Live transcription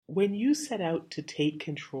When you set out to take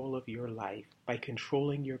control of your life by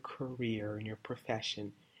controlling your career and your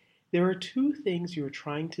profession, there are two things you're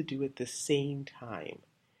trying to do at the same time.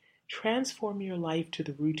 Transform your life to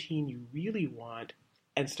the routine you really want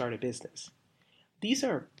and start a business. These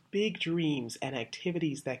are big dreams and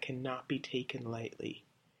activities that cannot be taken lightly.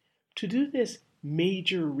 To do this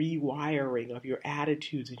major rewiring of your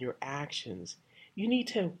attitudes and your actions, you need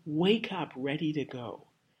to wake up ready to go.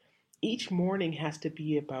 Each morning has to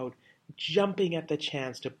be about jumping at the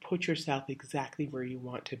chance to put yourself exactly where you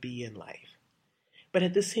want to be in life. But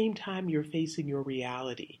at the same time, you're facing your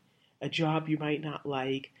reality, a job you might not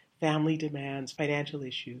like, family demands, financial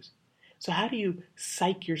issues. So how do you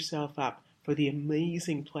psych yourself up for the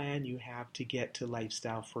amazing plan you have to get to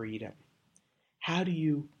lifestyle freedom? How do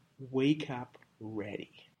you wake up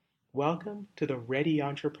ready? Welcome to the Ready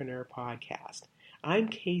Entrepreneur Podcast. I'm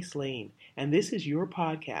Case Lane, and this is your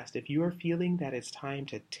podcast if you are feeling that it's time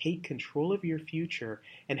to take control of your future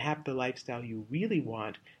and have the lifestyle you really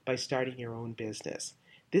want by starting your own business.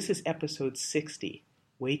 This is episode 60,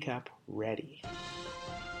 Wake Up Ready.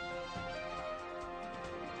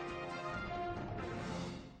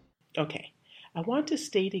 Okay, I want to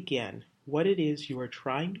state again what it is you are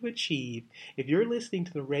trying to achieve. If you're listening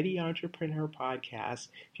to the Ready Entrepreneur podcast,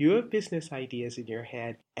 if you have business ideas in your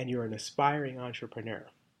head and you're an aspiring entrepreneur,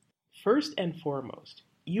 first and foremost,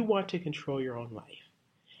 you want to control your own life.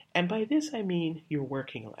 And by this I mean your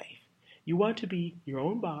working life. You want to be your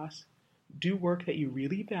own boss, do work that you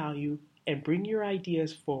really value, and bring your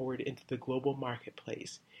ideas forward into the global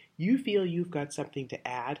marketplace. You feel you've got something to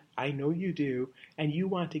add, I know you do, and you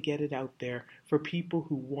want to get it out there for people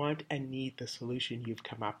who want and need the solution you've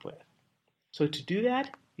come up with. So to do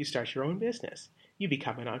that, you start your own business. You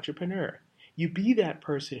become an entrepreneur. You be that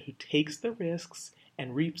person who takes the risks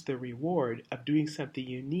and reaps the reward of doing something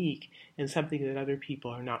unique and something that other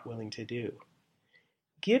people are not willing to do.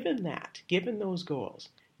 Given those goals,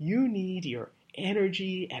 you need your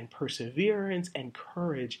energy and perseverance and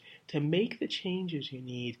courage to make the changes you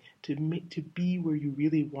need to be where you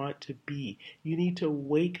really want to be. You need to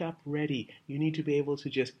wake up ready. You need to be able to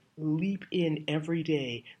just leap in every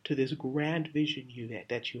day to this grand vision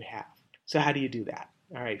that you have. So how do you do that?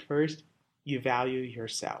 All right, first, you value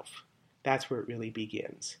yourself. That's where it really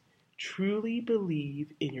begins. Truly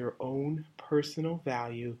believe in your own personal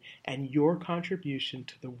value and your contribution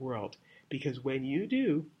to the world. Because when you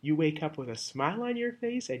do, you wake up with a smile on your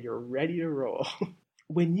face and you're ready to roll.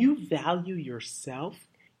 When you value yourself,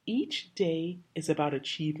 each day is about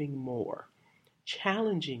achieving more,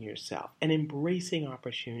 challenging yourself, and embracing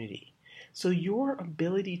opportunity. So your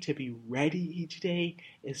ability to be ready each day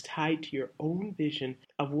is tied to your own vision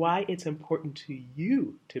of why it's important to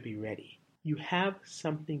you to be ready. You have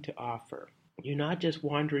something to offer. You're not just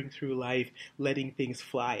wandering through life letting things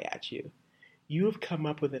fly at you. You have come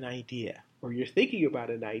up with an idea, or you're thinking about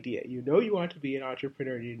an idea. You know you want to be an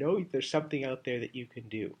entrepreneur. You know there's something out there that you can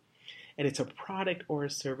do. And it's a product or a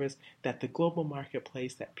service that the global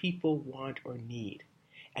marketplace that people want or need.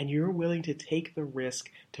 And you're willing to take the risk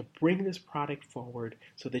to bring this product forward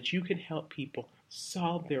so that you can help people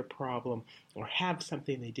solve their problem or have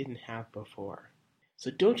something they didn't have before. So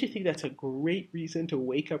don't you think that's a great reason to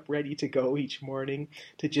wake up ready to go each morning,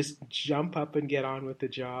 to just jump up and get on with the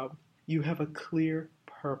job? You have a clear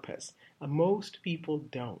purpose. Most people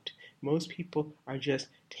don't. Most people are just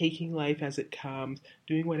taking life as it comes,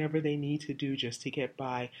 doing whatever they need to do just to get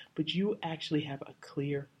by, but you actually have a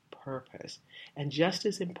clear purpose. And just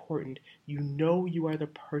as important, you know you are the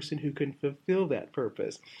person who can fulfill that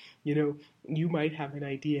purpose. You know, you might have an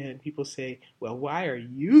idea and people say, well, why are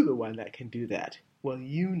you the one that can do that? Well,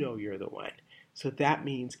 you know you're the one. So that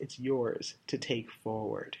means it's yours to take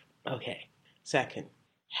forward. Okay, second,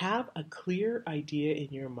 have a clear idea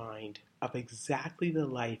in your mind of exactly the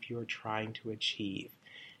life you're trying to achieve.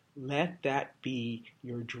 Let that be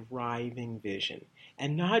your driving vision.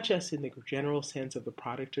 And not just in the general sense of the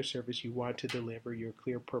product or service you want to deliver, your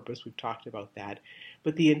clear purpose, we've talked about that,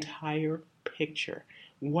 but the entire picture.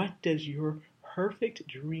 What does your perfect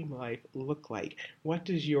dream life look like? What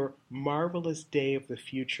does your marvelous day of the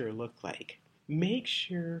future look like? Make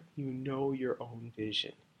sure you know your own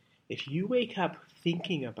vision. If you wake up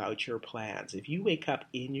thinking about your plans, if you wake up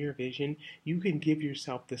in your vision, you can give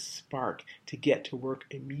yourself the spark to get to work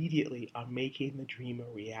immediately on making the dream a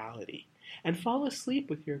reality. And fall asleep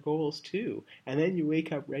with your goals too, and then you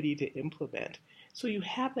wake up ready to implement. So you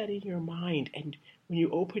have that in your mind, and when you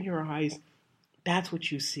open your eyes, that's what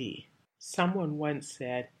you see. Someone once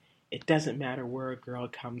said, It doesn't matter where a girl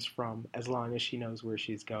comes from as long as she knows where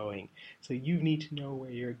she's going. So you need to know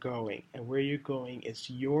where you're going, and where you're going is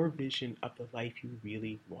your vision of the life you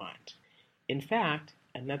really want. In fact,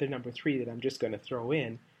 another number 3 that I'm just going to throw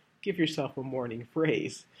in, give yourself a morning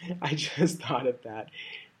phrase. I just thought of that.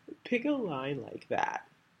 Pick a line like that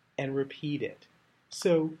and repeat it.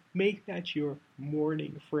 So make that your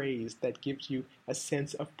morning phrase that gives you a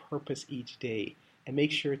sense of purpose each day. And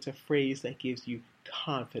make sure it's a phrase that gives you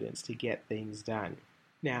confidence to get things done.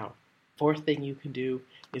 Now, fourth thing you can do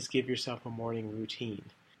is give yourself a morning routine.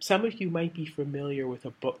 Some of you might be familiar with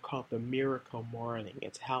a book called The Miracle Morning.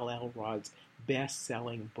 It's Hal Elrod's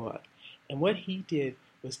best-selling book. And what he did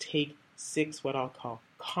was take 6 what I'll call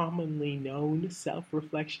commonly known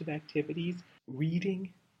self-reflection activities: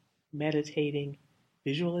 reading, meditating,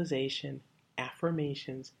 visualization,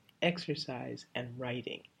 affirmations, exercise, and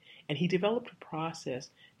writing. And he developed a process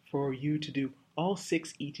for you to do all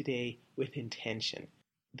 6 each day with intention.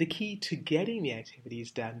 The key to getting the activities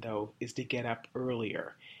done, though, is to get up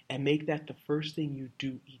earlier and make that the first thing you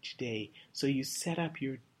do each day. So you set up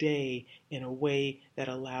your day in a way that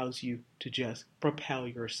allows you to just propel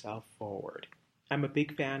yourself forward. I'm a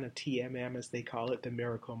big fan of TMM, as they call it, the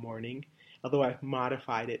Miracle Morning. Although I've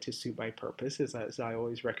modified it to suit my purpose, as I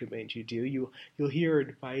always recommend you do. You'll hear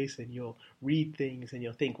advice and you'll read things and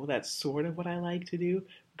you'll think, well, that's sort of what I like to do.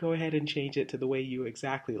 Go ahead and change it to the way you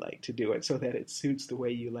exactly like to do it, so that it suits the way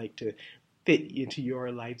you like to fit into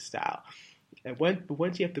your lifestyle. And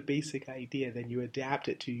once you have the basic idea, then you adapt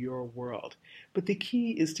it to your world. But the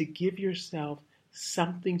key is to give yourself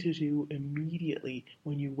something to do immediately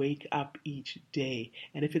when you wake up each day.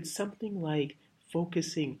 And if it's something like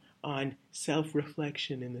focusing on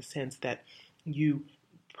self-reflection, in the sense that you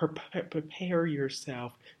prepare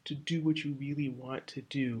yourself to do what you really want to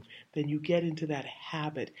do, then you get into that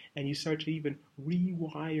habit and you start to even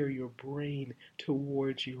rewire your brain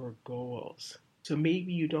towards your goals. So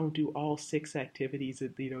maybe you don't do all 6 activities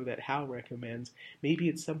that Hal recommends. Maybe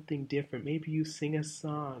it's something different. Maybe you sing a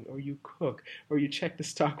song, or you cook, or you check the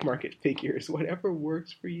stock market figures, whatever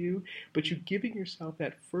works for you. But you're giving yourself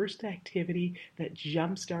that first activity that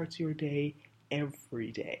jumpstarts your day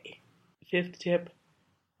every day. 5th tip,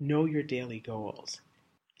 know your daily goals.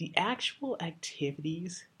 The actual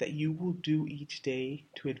activities that you will do each day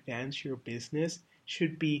to advance your business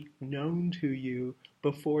should be known to you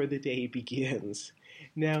before the day begins.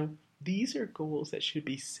 Now, these are goals that should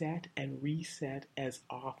be set and reset as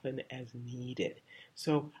often as needed.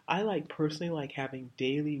 So I personally like having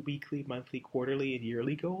daily, weekly, monthly, quarterly, and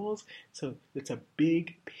yearly goals. So it's a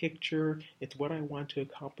big picture. It's what I want to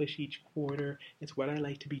accomplish each quarter. It's what I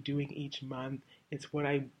like to be doing each month. It's what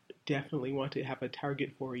I definitely want to have a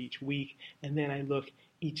target for each week. And then I look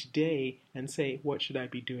each day and say, what should I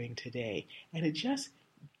be doing today? And it just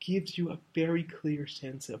gives you a very clear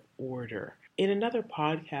sense of order. In another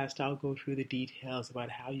podcast, I'll go through the details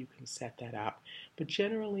about how you can set that up. But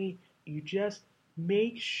generally, you just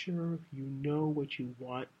make sure you know what you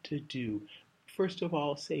want to do. First of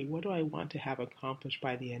all, say, what do I want to have accomplished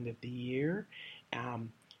by the end of the year?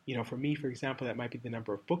 For me, for example, that might be the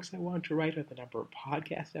number of books I want to write, or the number of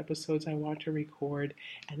podcast episodes I want to record.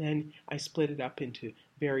 And then I split it up into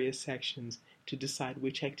various sections to decide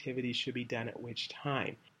which activities should be done at which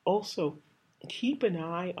time. Also, keep an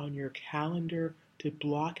eye on your calendar to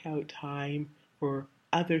block out time for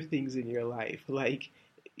other things in your life, like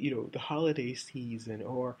the holiday season,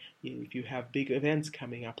 or if you have big events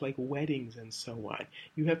coming up like weddings and so on.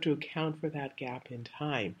 You have to account for that gap in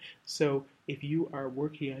time. So if you are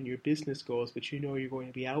working on your business goals, but you're going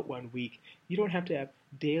to be out one week, you don't have to have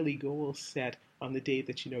daily goals set on the day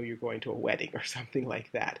that you're going to a wedding or something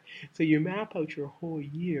like that. So you map out your whole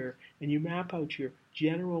year, and you map out your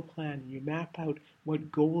general plan, and you map out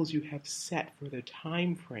what goals you have set for the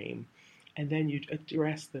time frame. And then you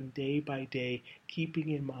address them day by day,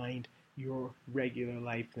 keeping in mind your regular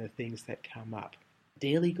life and the things that come up.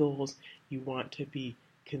 Daily goals, you want to be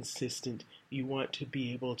consistent. You want to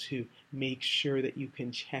be able to make sure that you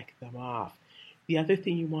can check them off. The other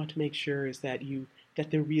thing you want to make sure is that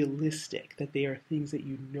they're realistic, that they are things that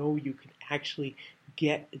you can actually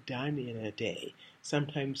get done in a day.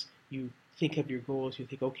 Sometimes you think of your goals, you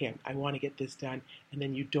think, okay, I want to get this done, and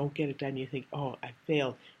then you don't get it done, you think, oh, I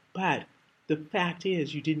failed. But the fact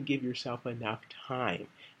is, you didn't give yourself enough time.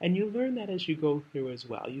 And you learn that as you go through as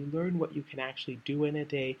well. You learn what you can actually do in a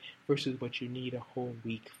day versus what you need a whole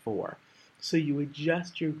week for. So you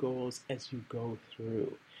adjust your goals as you go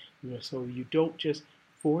through. So you don't just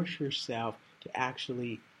force yourself to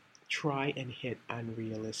actually try and hit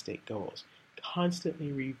unrealistic goals.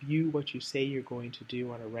 constantly review what you say you're going to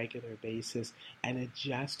do on a regular basis and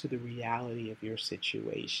adjust to the reality of your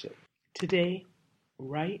situation. Today,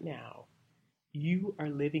 right now, you are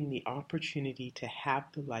living the opportunity to have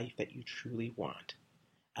the life that you truly want.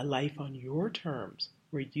 A life on your terms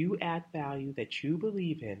where you add value that you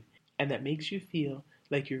believe in and that makes you feel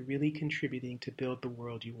like you're really contributing to build the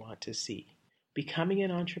world you want to see. Becoming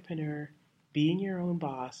an entrepreneur, being your own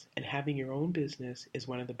boss, and having your own business is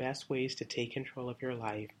one of the best ways to take control of your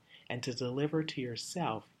life and to deliver to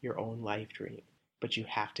yourself your own life dream. But you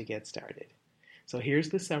have to get started. So here's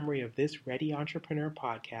the summary of this Ready Entrepreneur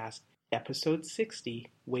podcast, episode 60,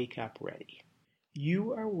 Wake Up Ready.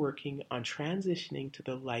 You are working on transitioning to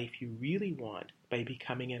the life you really want by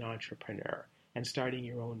becoming an entrepreneur and starting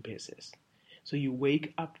your own business. So you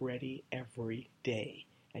wake up ready every day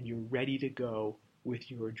and you're ready to go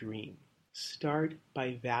with your dream. Start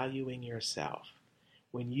by valuing yourself.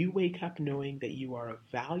 When you wake up knowing that you are a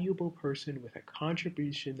valuable person with a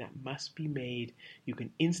contribution that must be made, you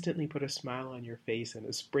can instantly put a smile on your face and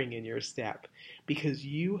a spring in your step because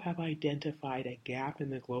you have identified a gap in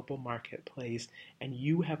the global marketplace and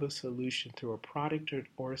you have a solution through a product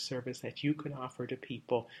or a service that you can offer to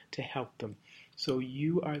people to help them. So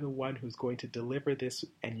you are the one who's going to deliver this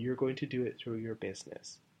and you're going to do it through your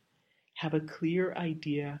business. Have a clear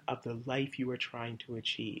idea of the life you are trying to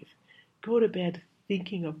achieve. Go to bed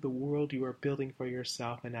thinking of the world you are building for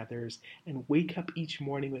yourself and others, and wake up each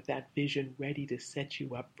morning with that vision ready to set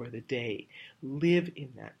you up for the day. Live in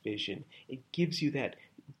that vision. It gives you that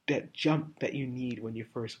jump that you need when you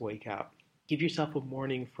first wake up. Give yourself a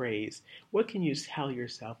morning phrase. What can you tell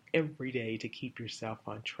yourself every day to keep yourself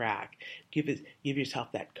on track? Give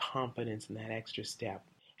yourself that confidence and that extra step.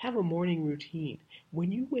 Have a morning routine.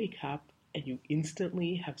 When you wake up and you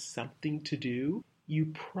instantly have something to do, you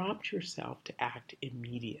prompt yourself to act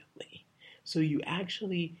immediately. So you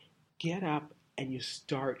actually get up and you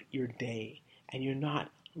start your day and you're not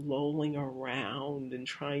lolling around and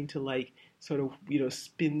trying to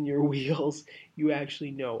spin your wheels. You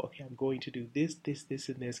actually know, okay, I'm going to do this,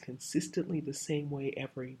 and this consistently the same way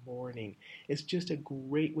every morning. It's just a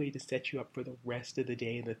great way to set you up for the rest of the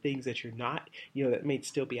day and the things that you're not, that may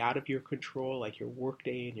still be out of your control, like your work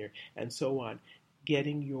day and so on.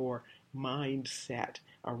 Getting your mindset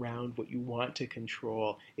around what you want to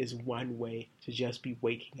control is one way to just be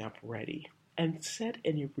waking up ready. And set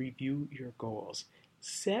and you review your goals.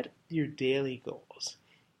 Set your daily goals.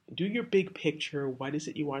 Do your big picture. What is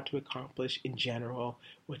it you want to accomplish in general?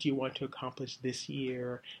 What do you want to accomplish this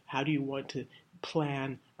year? How do you want to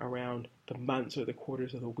plan around the months or the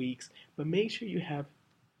quarters or the weeks? But make sure you have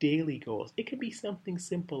daily goals. It can be something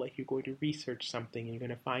simple like you're going to research something and you're going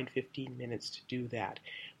to find 15 minutes to do that.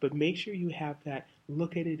 But make sure you have that,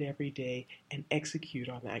 look at it every day and execute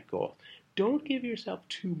on that goal. Don't give yourself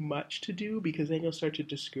too much to do because then you'll start to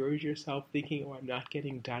discourage yourself thinking, I'm not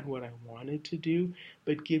getting done what I wanted to do.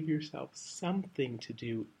 But give yourself something to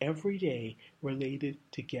do every day related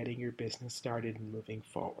to getting your business started and moving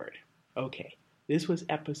forward. Okay, this was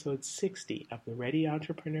episode 60 of the Ready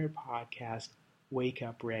Entrepreneur podcast, Wake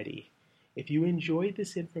Up Ready. If you enjoyed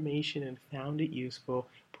this information and found it useful,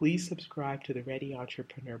 please subscribe to the Ready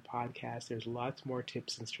Entrepreneur podcast. There's lots more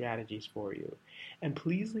tips and strategies for you. And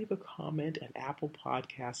please leave a comment at Apple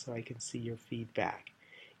Podcasts so I can see your feedback.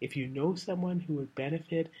 If you know someone who would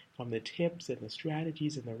benefit from the tips and the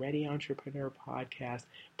strategies in the Ready Entrepreneur podcast,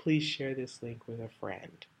 please share this link with a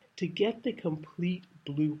friend. To get the complete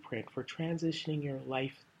blueprint for transitioning your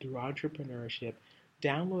life through entrepreneurship,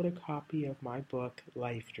 download a copy of my book,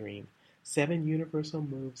 Life Dream, 7 Universal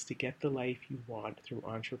Moves to Get the Life You Want Through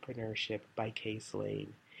Entrepreneurship by Case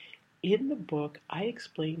Lane. In the book, I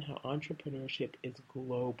explain how entrepreneurship is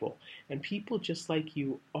global, and people just like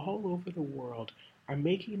you all over the world are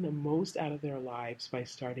making the most out of their lives by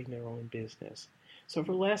starting their own business. So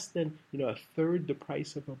for less than a third the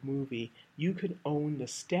price of a movie, you can own the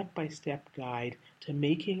step-by-step guide to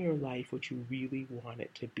making your life what you really want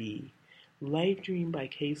it to be. Life Dream by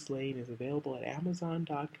Case Lane is available at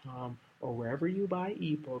Amazon.com or wherever you buy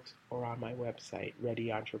ebooks or on my website,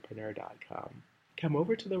 ReadyEntrepreneur.com. Come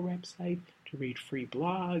over to the website to read free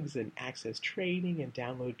blogs and access training and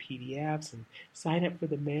download PDFs and sign up for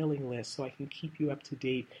the mailing list so I can keep you up to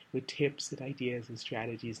date with tips and ideas and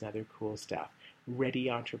strategies and other cool stuff.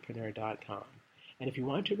 ReadyEntrepreneur.com. And if you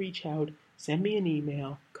want to reach out, send me an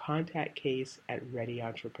email,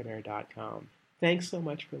 contactcase@ReadyEntrepreneur.com. Thanks so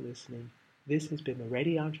much for listening. This has been the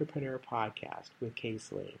Ready Entrepreneur Podcast with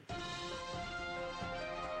Case Lane.